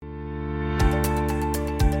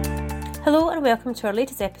Hello and welcome to our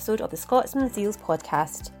latest episode of the Scotsman Deals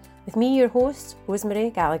podcast, with me, your host,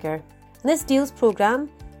 Rosemary Gallagher. In this Deals programme,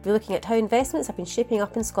 we'll be looking at how investments have been shaping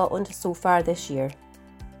up in Scotland so far this year.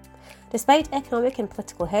 Despite economic and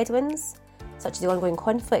political headwinds, such as the ongoing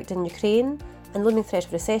conflict in Ukraine and looming threat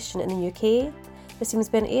of recession in the UK, there seems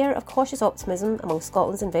to be an air of cautious optimism among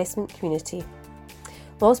Scotland's investment community.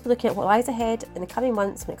 We'll also be looking at what lies ahead in the coming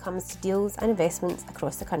months when it comes to deals and investments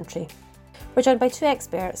across the country. We're joined by two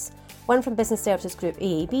experts, one from business services group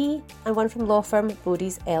AAB and one from law firm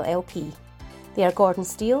Brodies LLP. They are Gordon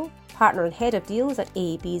Steele, partner and head of deals at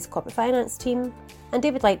AAB's corporate finance team, and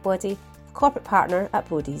David Lightbody, a corporate partner at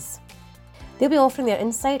Brodies. They'll be offering their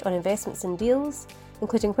insight on investments in deals,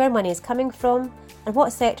 including where money is coming from and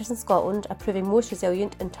what sectors in Scotland are proving most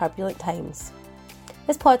resilient in turbulent times.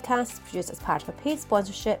 This podcast is produced as part of a paid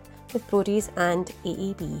sponsorship with Brodies and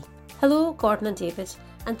AAB. Hello, Gordon and David,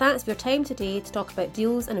 and thanks for your time today to talk about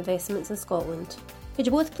deals and investments in Scotland. Could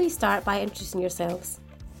you both please start by introducing yourselves?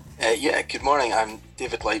 Good morning. I'm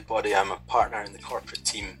David Lightbody. I'm a partner in the corporate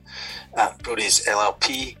team at Brodies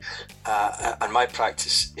LLP, and my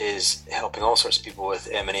practice is helping all sorts of people with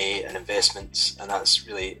M&A and investments, and that's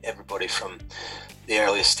really everybody from the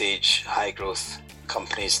earliest stage high growth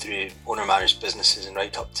companies through owner-managed businesses and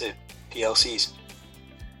right up to PLCs.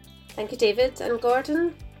 Thank you, David. And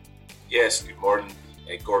Gordon? Yes, good morning.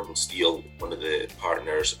 Gordon Steele, one of the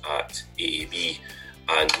partners at AAB,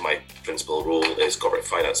 and my principal role is corporate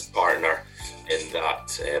finance partner, and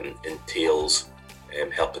that entails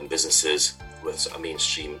helping businesses with sort of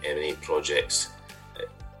mainstream M&A projects,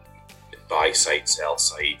 buy side, sell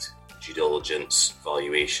side, due diligence,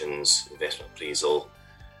 valuations, investment appraisal,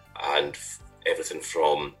 and everything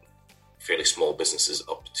from fairly small businesses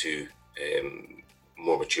up to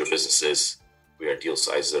more mature businesses where deal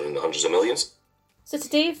sizes are in the hundreds of millions. So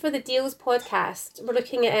today for the Deals podcast, we're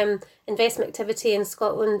looking at investment activity in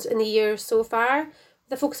Scotland in the year so far,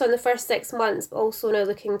 with a focus on the first 6 months, but also now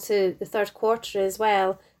looking to the third quarter as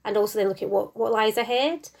well, and also then look at what lies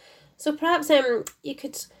ahead. So perhaps you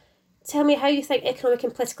could tell me how you think economic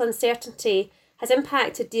and political uncertainty has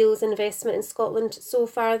impacted deals and investment in Scotland so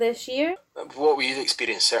far this year. What we've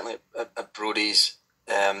experienced certainly at Brodies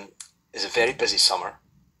is a very busy summer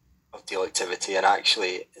of deal activity, and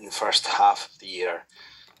actually in the first half of the year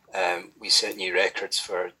we set new records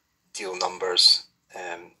for deal numbers,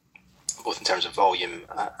 both in terms of volume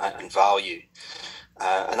and value,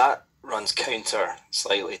 and that runs counter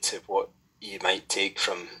slightly to what you might take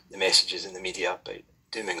from the messages in the media about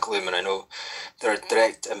doom and gloom. And I know there are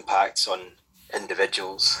direct impacts on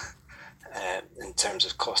individuals in terms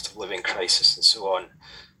of cost of living crisis and so on,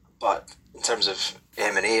 but in terms of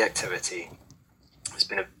M&A activity, it's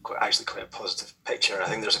been actually quite a positive picture. I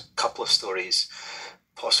think there's a couple of stories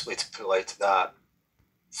possibly to pull out of that.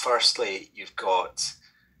 Firstly,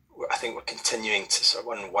 I think we're continuing to sort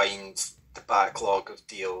of unwind the backlog of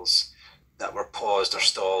deals that were paused or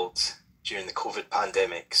stalled during the COVID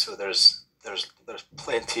pandemic. So there's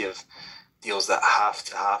plenty of deals that have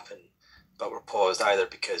to happen, but were paused either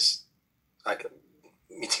because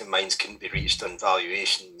meeting of minds couldn't be reached on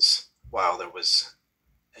valuations while there was,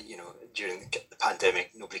 during the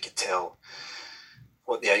pandemic, nobody could tell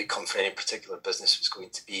what the outcome for any particular business was going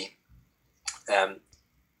to be.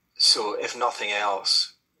 So if nothing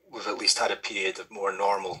else, we've at least had a period of more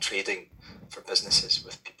normal trading for businesses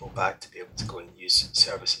with people back to be able to go and use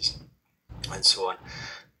services and so on.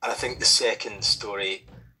 And I think the second story,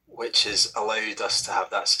 which has allowed us to have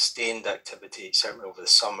that sustained activity, certainly over the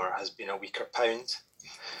summer, has been a weaker pound.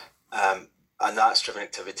 And that's driven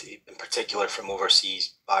activity, in particular from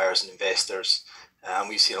overseas buyers and investors. And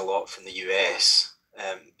we've seen a lot from the US,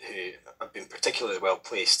 who have been particularly well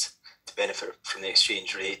placed to benefit from the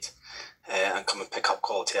exchange rate and come and pick up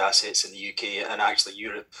quality assets in the UK and actually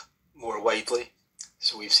Europe more widely.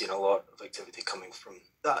 So we've seen a lot of activity coming from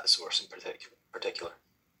that source in particular.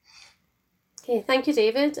 Okay, thank you,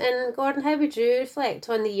 David. And Gordon, how would you reflect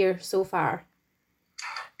on the year so far?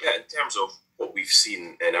 Yeah, in terms of what we've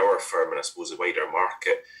seen in our firm and I suppose the wider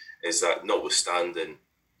market is that notwithstanding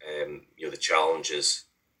the challenges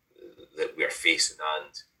that we are facing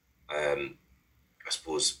and I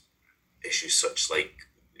suppose issues such like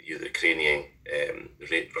the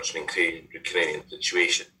Russian-Ukrainian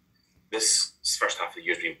situation, this first half of the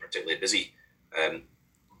year has been particularly busy,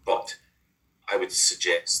 but I would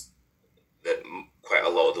suggest that quite a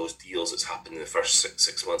lot of those deals that's happened in the first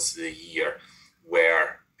six months of the year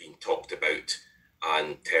were being talked about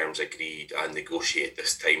and terms agreed and negotiated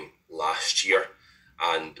this time last year,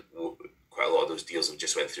 and quite a lot of those deals have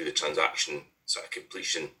just went through the transaction sort of due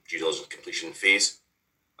diligence completion phase,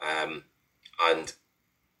 and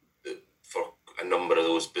a number of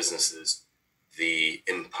those businesses, the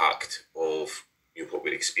impact of what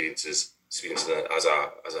we're experiencing as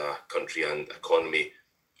a country and economy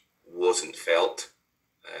wasn't felt.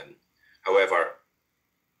 However,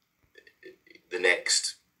 the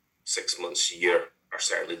next 6 months, year are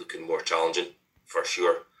certainly looking more challenging for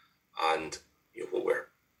sure, and what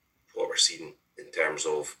we're seeing in terms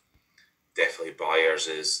of definitely buyers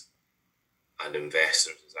and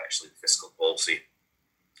investors is actually fiscal policy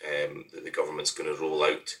that the government's going to roll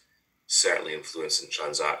out, certainly influencing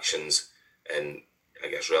transactions and I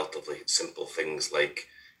guess relatively simple things like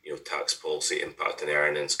tax policy, impact on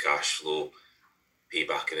earnings, cash flow,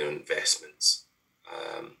 payback in investments.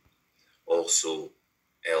 Also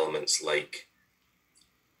elements like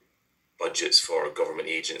budgets for government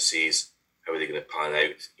agencies. How are they going to pan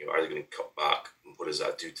out? Are they going to cut back? And what does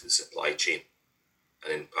that do to the supply chain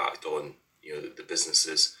and impact on the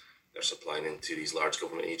businesses they're supplying into these large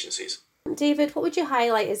government agencies? David, what would you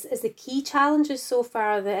highlight as the key challenges so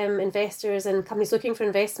far that investors and companies looking for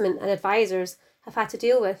investment and advisors have had to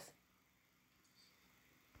deal with?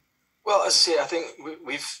 Well, as I say, I think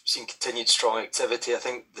we've seen continued strong activity. I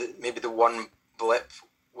think maybe the one blip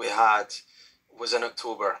we had was in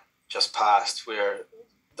October, just past, where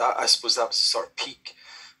I suppose that was the sort of peak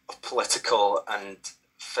of political and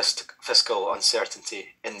fiscal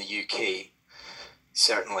uncertainty in the UK,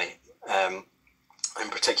 certainly. In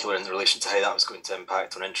particular in relation to how that was going to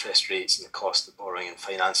impact on interest rates and the cost of borrowing and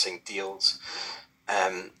financing deals.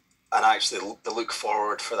 And actually the look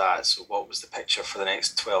forward for that, so what was the picture for the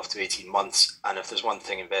next 12 to 18 months? And if there's one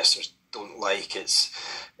thing investors don't like, is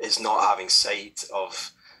not having sight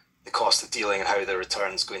of the cost of dealing and how the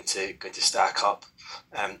return's going to stack up.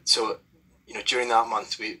 So during that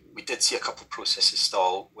month we did see a couple of processes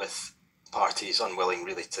stall, with parties unwilling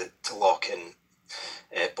really to lock in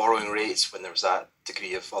borrowing rates when there was that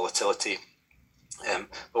degree of volatility.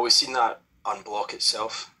 But we've seen that unblock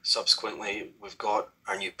itself. Subsequently, we've got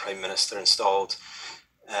our new Prime Minister installed.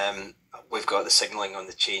 We've got the signalling on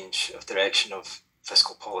the change of direction of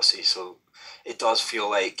fiscal policy. So it does feel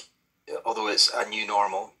like, although it's a new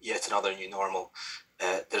normal, yet another new normal,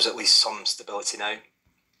 there's at least some stability now.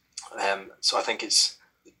 So I think it's,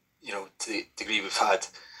 to the degree we've had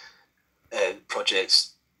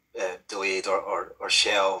projects delayed or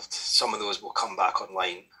shelved, some of those will come back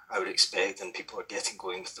online, I would expect, and people are getting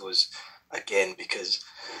going with those again, because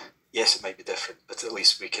yes, it might be different, but at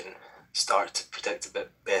least we can start to predict a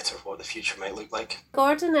bit better what the future might look like.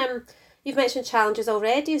 Gordon, you've mentioned challenges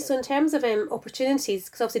already, so in terms of opportunities,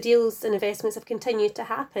 because obviously deals and investments have continued to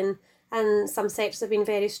happen and some sectors have been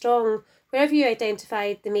very strong, where have you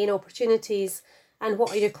identified the main opportunities and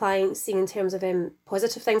what are your clients seeing in terms of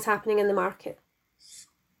positive things happening in the market?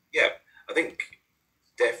 Yeah, I think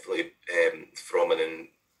definitely from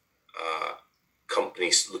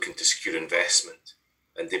companies looking to secure investment,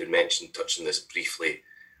 and David touched on this briefly,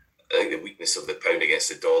 I think the weakness of the pound against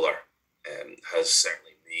the dollar has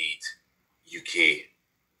certainly made UK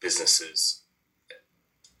businesses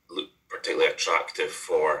look particularly attractive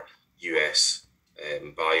for US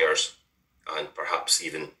buyers, and perhaps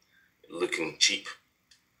even looking cheap.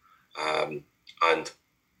 And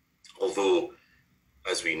although,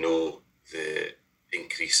 as we know, the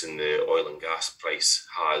increase in the oil and gas price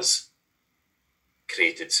has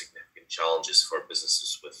created significant challenges for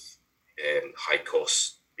businesses with high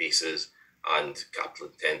cost bases and capital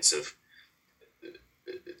intensive,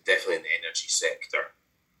 definitely in the energy sector,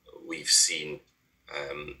 we've seen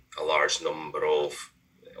a large number of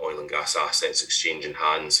oil and gas assets exchanging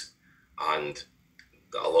hands, and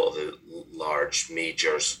a lot of the large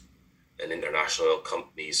majors and international oil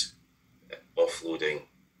companies offloading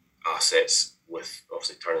assets, with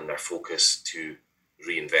obviously turning their focus to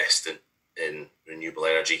reinvesting in renewable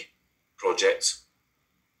energy projects.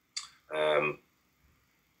 I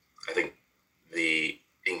think the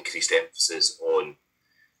increased emphasis on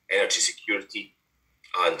energy security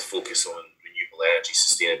and focus on renewable energy,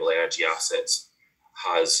 sustainable energy assets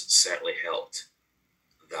has certainly helped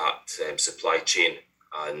that supply chain,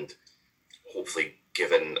 and hopefully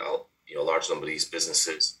given a large number of these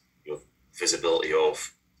businesses visibility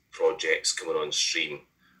of projects coming on stream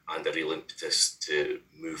and a real impetus to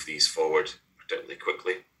move these forward particularly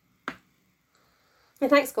quickly. Yeah,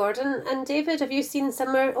 thanks, Gordon. And David, have you seen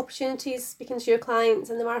similar opportunities speaking to your clients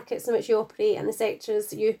in the markets in which you operate and the sectors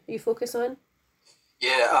that you focus on?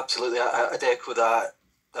 Yeah, absolutely. I'd echo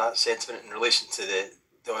that sentiment in relation to the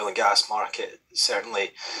oil and gas market.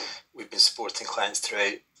 Certainly, we've been supporting clients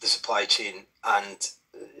throughout the supply chain, and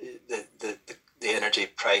the energy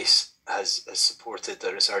price has supported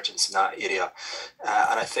a resurgence in that area.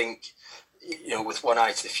 And I think with one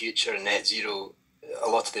eye to the future and net zero, a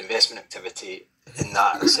lot of the investment activity in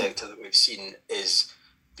that sector that we've seen is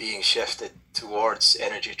being shifted towards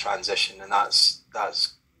energy transition, and that's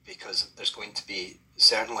because there's going to be,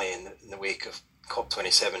 certainly in the wake of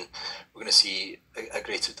COP27, we're going to see a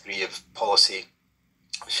greater degree of policy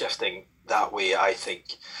shifting that way, I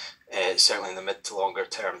think, certainly in the mid to longer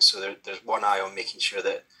term. So there's one eye on making sure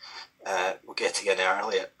that we're getting in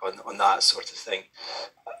early on that sort of thing.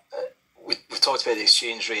 We've talked about the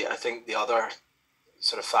exchange rate. I think the other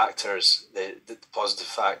sort of factors, the positive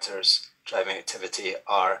factors driving activity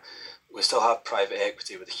are, we still have private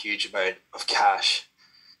equity with a huge amount of cash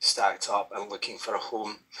stacked up and looking for a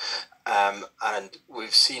home. And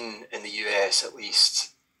we've seen in the US at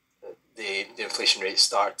least the inflation rate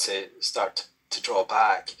start to draw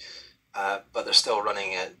back, but they're still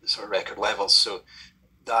running at sort of record levels. So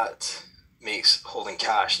that makes holding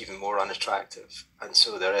cash even more unattractive, and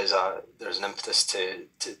so there's an impetus to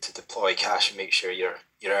deploy cash and make sure you're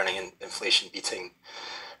earning inflation beating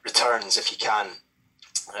returns if you can,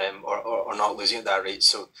 or not losing at that rate.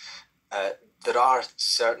 So there are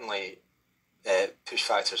certainly push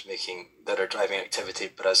factors that are driving activity,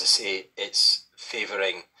 but as I say, it's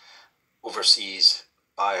favouring overseas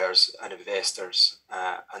buyers and investors,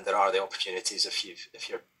 and there are the opportunities if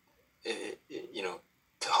you're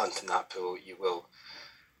to hunt in that pool, you will.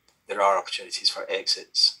 There are opportunities for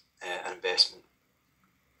exits and investment.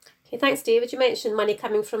 Okay, thanks, David. You mentioned money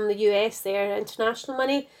coming from the US there, international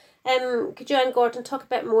money. Could you and Gordon talk a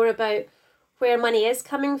bit more about where money is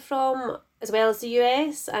coming from, as well as the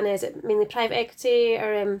US, and is it mainly private equity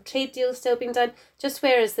or trade deals still being done? Just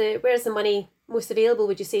where's the money most available,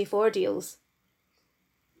 would you say, for deals?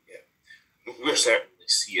 Yeah, we're certainly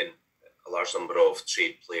seeing a large number of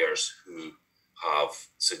trade players who have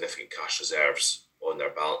significant cash reserves on their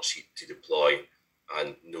balance sheet to deploy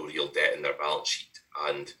and no real debt in their balance sheet,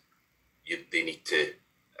 and they need to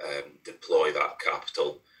deploy that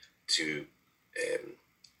capital to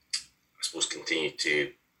I suppose continue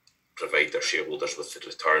to provide their shareholders with the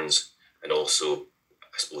returns, and also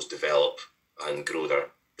I suppose develop and grow their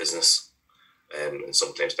business, and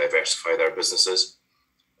sometimes diversify their businesses.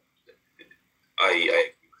 I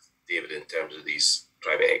agree with David in terms of these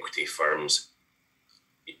private equity firms.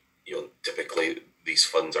 Typically these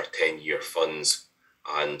funds are 10-year funds,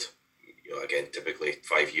 and again, typically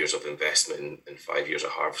 5 years of investment and 5 years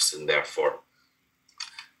of harvest, and therefore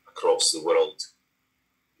across the world,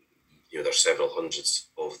 there's several hundreds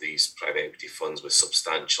of these private equity funds with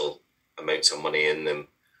substantial amounts of money in them,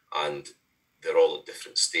 and they're all at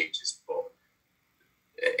different stages, but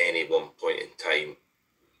at any one point in time,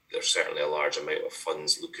 there's certainly a large amount of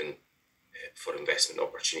funds looking for investment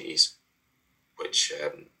opportunities, which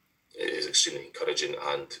is extremely encouraging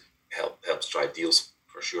and helps drive deals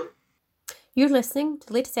for sure. You're listening to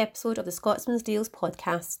the latest episode of the Scotsman Deals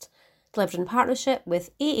podcast, delivered in partnership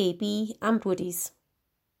with AAB and Brodies.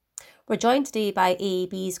 We're joined today by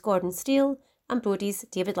AAB's Gordon Steele and Brodies'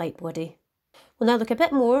 David Lightbody. We'll now look a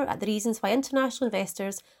bit more at the reasons why international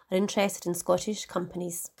investors are interested in Scottish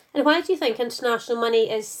companies. And why do you think international money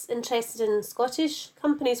is interested in Scottish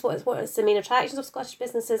companies? What is the main attractions of Scottish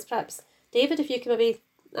businesses? Perhaps, David, if you could maybe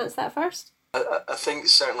answer that first. I think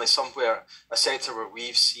certainly somewhere, a sector where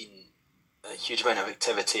we've seen a huge amount of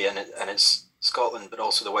activity, and it's Scotland, but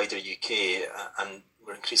also the wider UK, and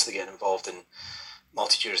we're increasingly getting involved in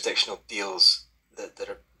multi-jurisdictional deals that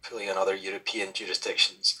are pulling in other European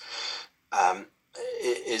jurisdictions,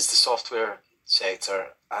 is the software sector,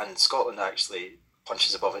 and Scotland actually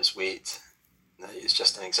punches above its weight. It's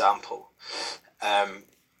just an example.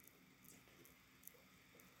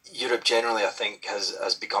 Europe generally, I think,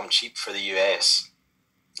 has become cheap for the US.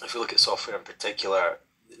 If we look at software in particular,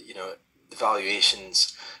 the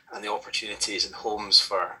valuations and the opportunities and homes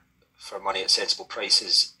for money at sensible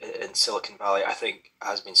prices in Silicon Valley, I think,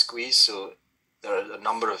 has been squeezed. So there are a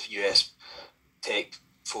number of US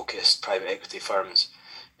tech-focused private equity firms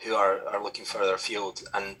who are looking further afield.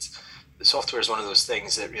 And the software is one of those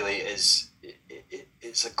things that really is,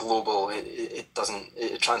 it's a global, it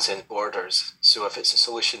transcends borders. So if it's a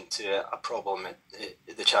solution to a problem,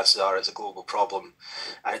 the chances are it's a global problem,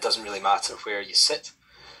 and it doesn't really matter where you sit.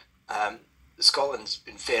 Scotland's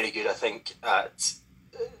been very good, I think, at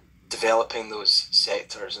developing those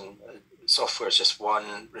sectors, and software is just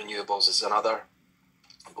one, renewables is another,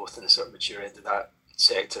 both in the sort of mature end of that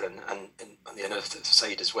sector and on the innovative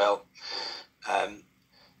side as well.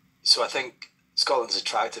 So I think Scotland's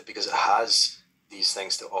attractive because it has these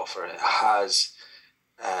things to offer. It has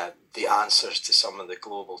the answers to some of the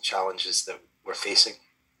global challenges that we're facing,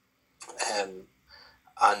 and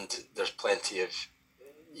there's plenty of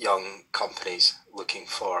young companies looking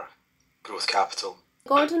for growth capital.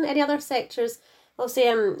 Gordon, any other sectors?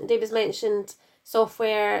 Obviously, David's mentioned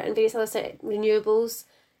software and various other renewables.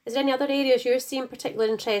 Is there any other areas you're seeing particular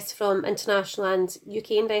interest from international and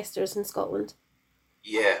UK investors in Scotland?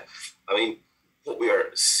 Yeah, I mean, what we are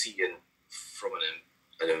seeing from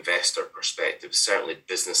an investor perspective, certainly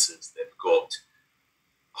businesses that have got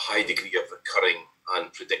a high degree of recurring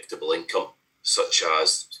and predictable income, such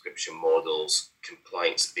as subscription models,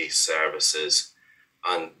 compliance-based services,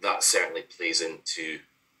 and that certainly plays into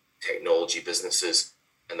technology businesses,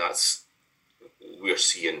 and we're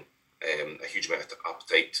seeing a huge amount of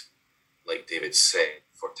appetite, like David said,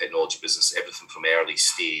 for technology business, everything from early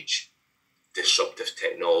stage disruptive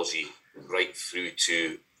technology right through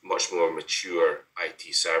to much more mature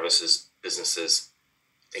IT services businesses,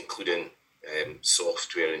 including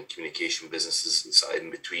software and communication businesses in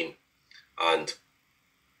between, and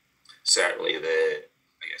certainly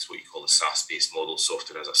what you call the SaaS-based model,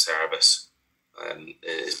 software as a service,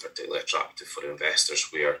 is particularly attractive for investors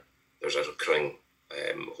where there's a recurring,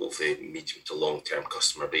 hopefully medium to long-term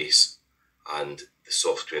customer base, and the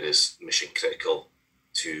software is mission critical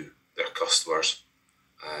to their customers.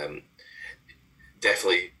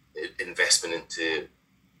 Definitely investment into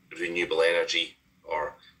renewable energy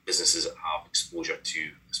or businesses that have exposure to,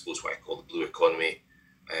 I suppose, what I call the blue economy,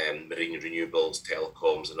 marine renewables,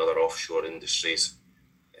 telecoms, and other offshore industries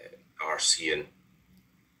are seeing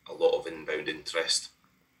a lot of inbound interest.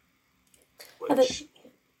 Are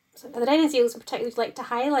there any deals in particular you'd like to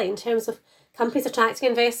highlight in terms of companies attracting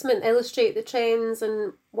investment, illustrate the trends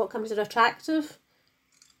and what companies are attractive?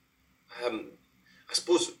 I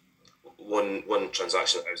suppose one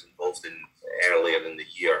transaction that I was involved in earlier in the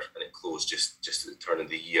year, and it closed just at the turn of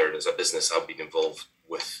the year, is a business I've been involved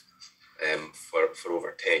with for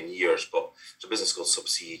over 10 years, but it's a business called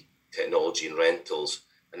Subsea Technology and Rentals,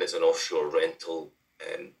 and it's an offshore rental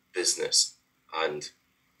business, and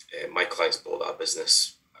my clients bought that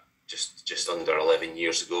business just under 11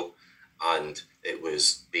 years ago, and it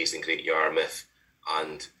was based in Great Yarmouth,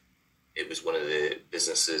 and it was one of the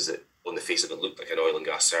businesses that on the face of it looked like an oil and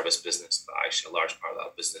gas service business, but actually a large part of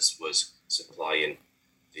that business was supplying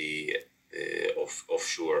the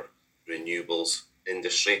offshore renewables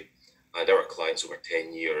industry, and our clients over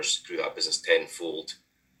 10 years grew that business tenfold,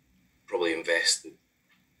 probably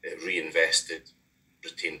reinvested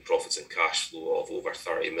retained profits and cash flow of over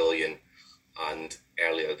 30 million. And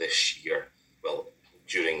earlier this year,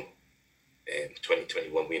 during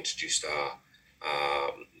 2021, we introduced a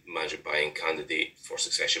management buy-in candidate for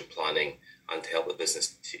succession planning and to help the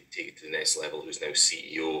business take it to the next level, who's now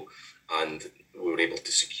CEO. And we were able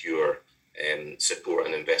to secure support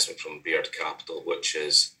and investment from Baird Capital, which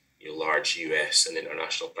is a large US and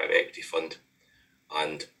international private equity fund.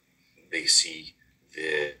 And they see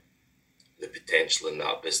the potential in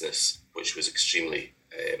that business, which was extremely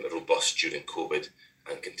robust during COVID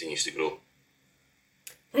and continues to grow.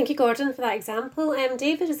 Thank you, Gordon, for that example.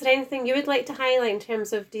 David, is there anything you would like to highlight in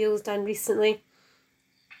terms of deals done recently?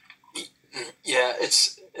 Yeah,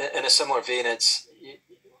 it's in a similar vein. It's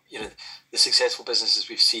the successful businesses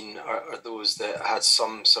we've seen are those that had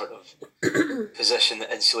some sort of position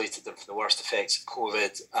that insulated them from the worst effects of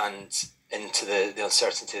COVID and into the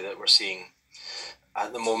uncertainty that we're seeing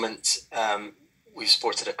at the moment. We've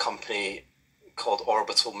supported a company called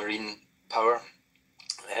Orbital Marine Power,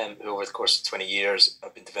 who over the course of 20 years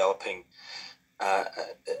have been developing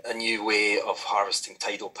a new way of harvesting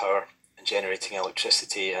tidal power and generating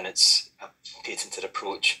electricity, and it's a patented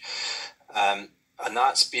approach. And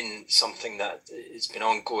that's been something that it's been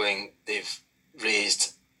ongoing. They've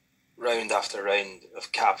raised round after round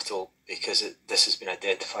of capital because this has been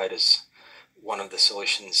identified as one of the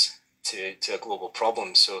solutions to a global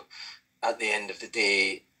problem. So at the end of the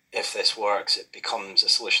day, if this works, it becomes a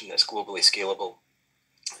solution that's globally scalable,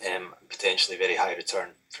 potentially very high return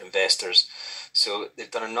for investors. So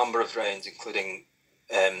they've done a number of rounds, including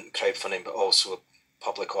crowdfunding, but also a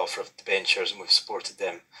public offer of debentures, and we've supported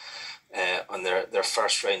them on their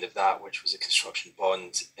first round of that, which was a construction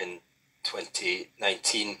bond in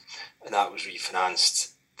 2019, and that was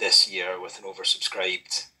refinanced this year with an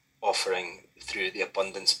oversubscribed offering through the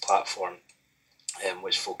Abundance platform,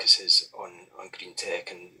 which focuses on green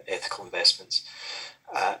tech and ethical investments.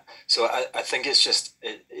 So I think it's just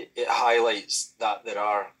it highlights that there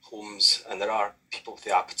are homes and there are people with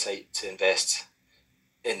the appetite to invest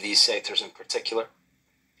in these sectors in particular,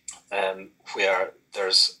 where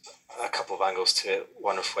there's a couple of angles to it,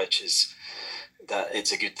 one of which is that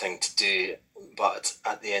it's a good thing to do, but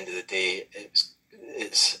at the end of the day,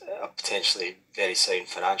 it's a potentially very sound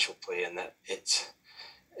financial play, and that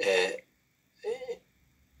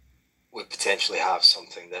potentially have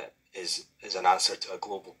something that is an answer to a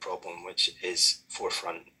global problem, which is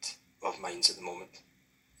forefront of minds at the moment.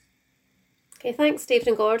 Okay, thanks, David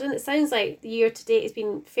and Gordon. It sounds like the year to date has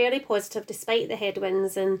been fairly positive despite the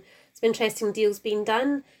headwinds, and some interesting deals being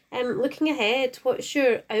done. Looking ahead, what's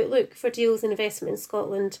your outlook for deals and investment in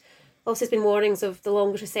Scotland? Also, there's been warnings of the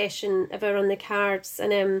longest recession ever on the cards,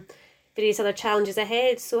 and various other challenges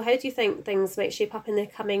ahead. So how do you think things might shape up in the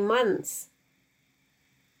coming months?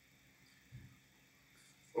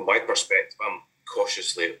 From my perspective, I'm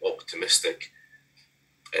cautiously optimistic.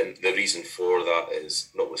 And the reason for that is,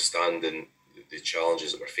 notwithstanding the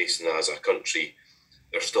challenges that we're facing as a country,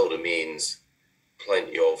 there still remains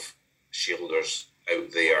plenty of shareholders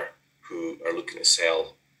out there who are looking to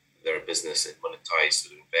sell their business and monetize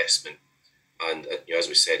their investment. And as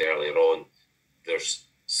we said earlier on, there's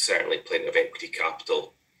certainly plenty of equity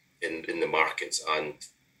capital in the markets and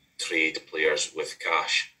trade players with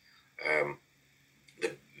cash.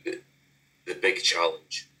 The big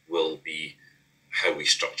challenge will be how we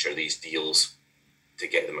structure these deals to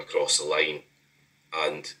get them across the line.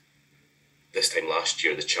 And this time last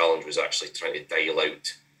year, the challenge was actually trying to dial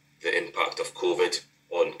out the impact of COVID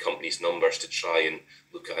on companies' numbers to try and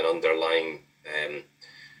look at an underlying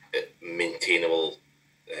maintainable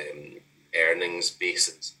earnings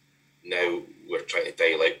basis. Now we're trying to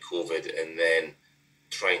dial out COVID and then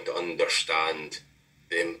trying to understand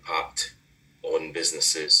the impact on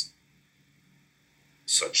businesses,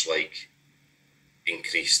 such like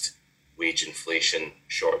increased wage inflation,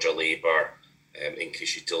 shortage of labour,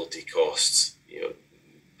 increased utility costs.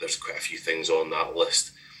 There's quite a few things on that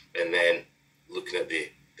list. And then looking at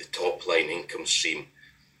the top line income stream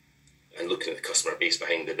and looking at the customer base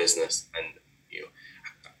behind the business, and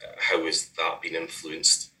how is that being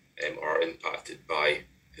influenced or impacted by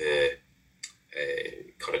the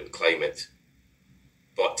current climate.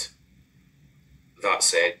 But that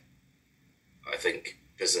said, I think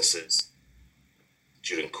businesses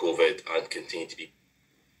during COVID and continue to be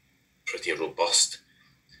pretty robust.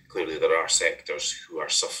 Clearly there are sectors who are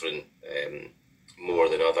suffering more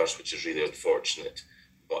than others, which is really unfortunate,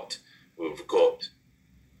 but we've got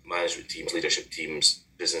management teams, leadership teams,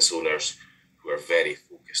 business owners who are very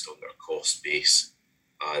focused on their cost base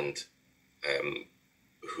and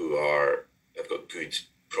who have got good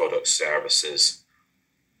product services.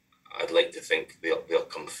 I'd like to think they'll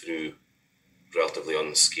come through relatively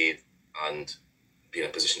unscathed and be in a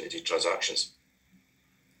position to do transactions.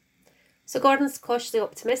 So Gordon's cautiously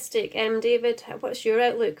optimistic. David, what's your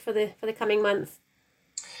outlook for the coming month?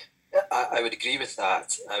 I would agree with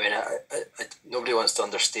that. I mean, nobody wants to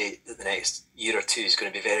understate that the next year or two is going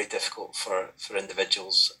to be very difficult for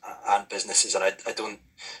individuals and businesses, and I find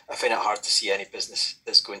it hard to see any business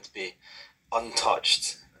that's going to be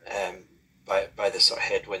untouched by the sort of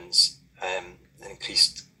headwinds,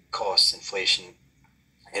 increased costs, inflation,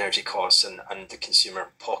 energy costs, and the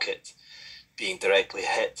consumer pocket being directly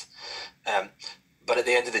hit. But at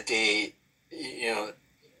the end of the day,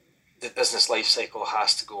 the business life cycle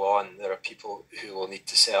has to go on. There are people who will need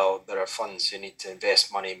to sell. There are funds who need to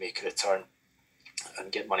invest money, make a return,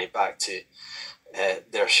 and get money back to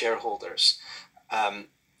their shareholders. I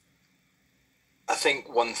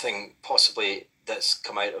think one thing possibly that's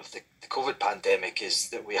come out of the COVID pandemic is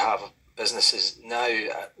that we have businesses now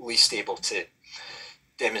at least able to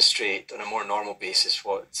demonstrate on a more normal basis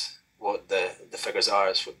what the figures are,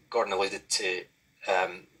 as what Gordon alluded to,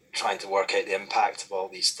 trying to work out the impact of all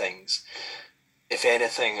these things. If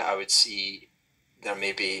anything, I would see there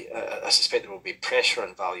may be, I suspect there will be pressure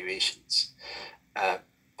on valuations.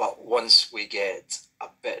 But once we get a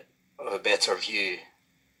bit of a better view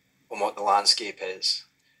on what the landscape is,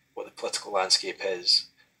 what the political landscape is,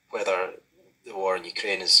 whether the war in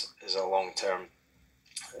Ukraine is a long-term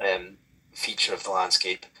feature of the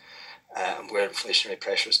landscape, and where inflationary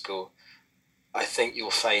pressures go, I think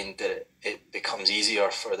you'll find that it becomes easier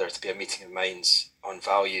for there to be a meeting of minds on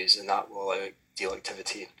values, and that will allow deal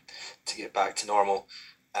activity to get back to normal.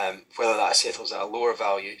 Whether that settles at a lower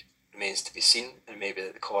value remains to be seen, and maybe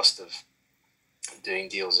that the cost of doing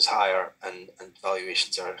deals is higher and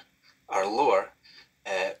valuations are lower.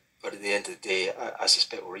 But at the end of the day, I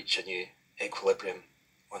suspect we'll reach a new equilibrium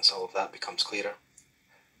once all of that becomes clearer.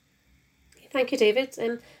 Thank you, David.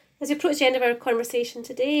 As we approach the end of our conversation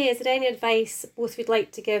today, is there any advice both would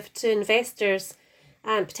like to give to investors,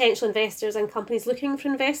 potential investors and companies looking for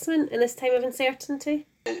investment in this time of uncertainty?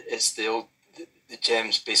 It's the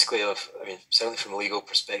gems basically of, certainly from a legal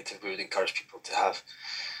perspective, we would encourage people to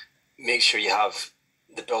make sure you have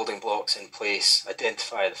the building blocks in place,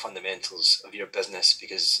 identify the fundamentals of your business,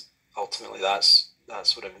 because ultimately that's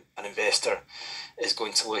that's what an investor is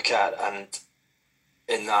going to look at. And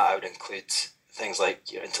in that, I would include things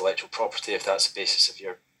like your intellectual property, if that's the basis of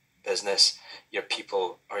your business, your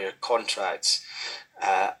people or your contracts.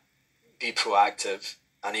 Be proactive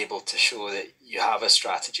and able to show that you have a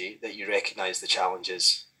strategy, that you recognise the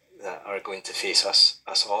challenges that are going to face us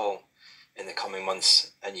all in the coming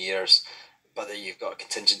months and years, but that you've got a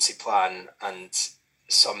contingency plan and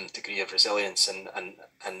some degree of resilience and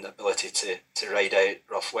ability to ride out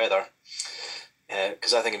rough weather.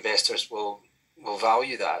 Because I think investors will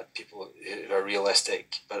value that, people who are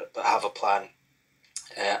realistic but have a plan.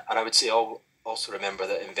 And I would say also remember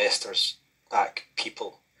that investors back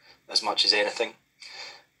people as much as anything.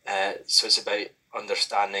 So it's about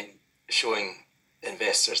understanding, showing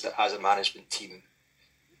investors that as a management team,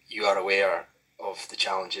 you are aware of the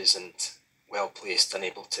challenges and well placed and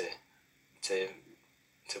able to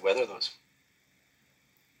weather those.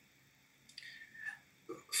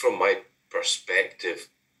 From my perspective,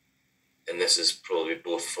 and this is probably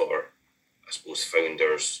both for, I suppose,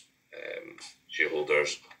 founders,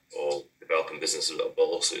 shareholders, all developing businesses, but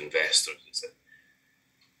also investors, is that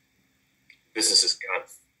businesses can't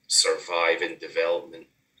survive in development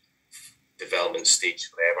stage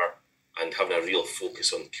forever, and having a real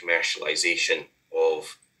focus on commercialization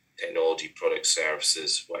of technology, products,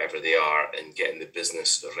 services, whatever they are, and getting the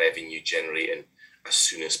business, the revenue generating as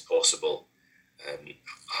soon as possible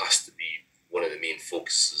has to be one of the main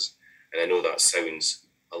focuses. And I know that sounds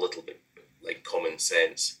a little bit like common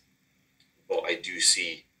sense, but I do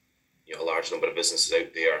see a large number of businesses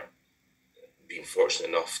out there being fortunate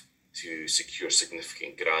enough to secure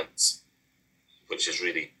significant grants, which has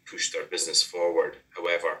really pushed their business forward.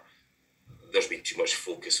 However, there's been too much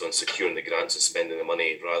focus on securing the grants and spending the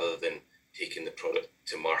money rather than taking the product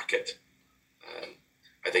to market.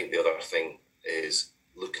 I think the other thing is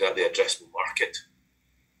looking at the addressable market,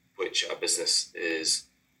 which a business is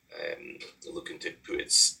looking to put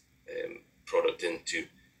its product into.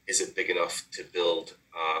 Is it big enough to build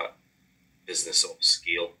a business of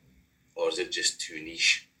scale, or is it just too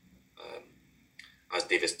niche? As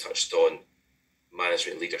David touched on,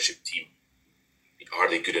 management leadership team, are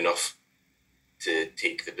they good enough to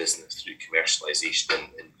take the business through commercialization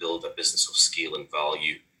and build a business of scale and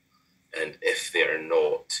value? And if they're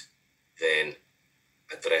not, then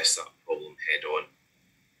address that problem head on.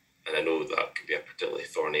 And I know that could be a particularly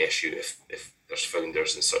thorny issue if there's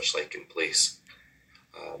founders and such like in place.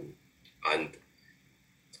 And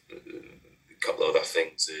a couple of other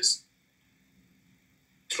things is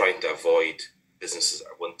trying to avoid businesses that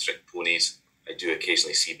are one-trick ponies. I do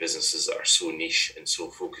occasionally see businesses that are so niche and so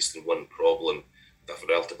focused on one problem that have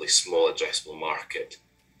a relatively small addressable market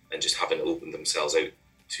and just haven't opened themselves out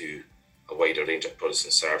to a wider range of products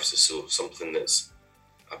and services. So something that's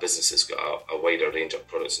a business that's got a wider range of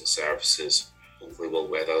products and services hopefully will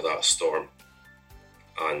weather that storm.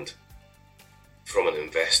 And from an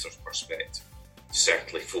investor's perspective,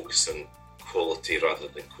 certainly focus on quality rather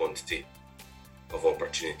than quantity of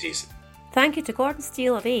opportunities. Thank you to Gordon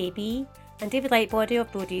Steele of AAB and David Lightbody of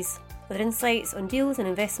Brodies for their insights on deals and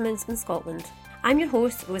investments in Scotland. I'm your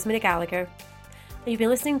host, Rosemary Gallagher, and you've been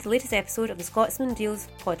listening to the latest episode of the Scotsman Deals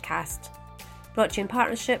podcast, brought to you in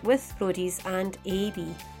partnership with Brodies and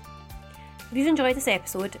AAB. If you've enjoyed this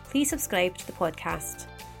episode, please subscribe to the podcast.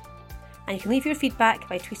 And you can leave your feedback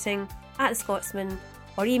by tweeting @The Scotsman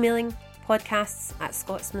or emailing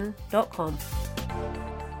podcasts@scotsman.com.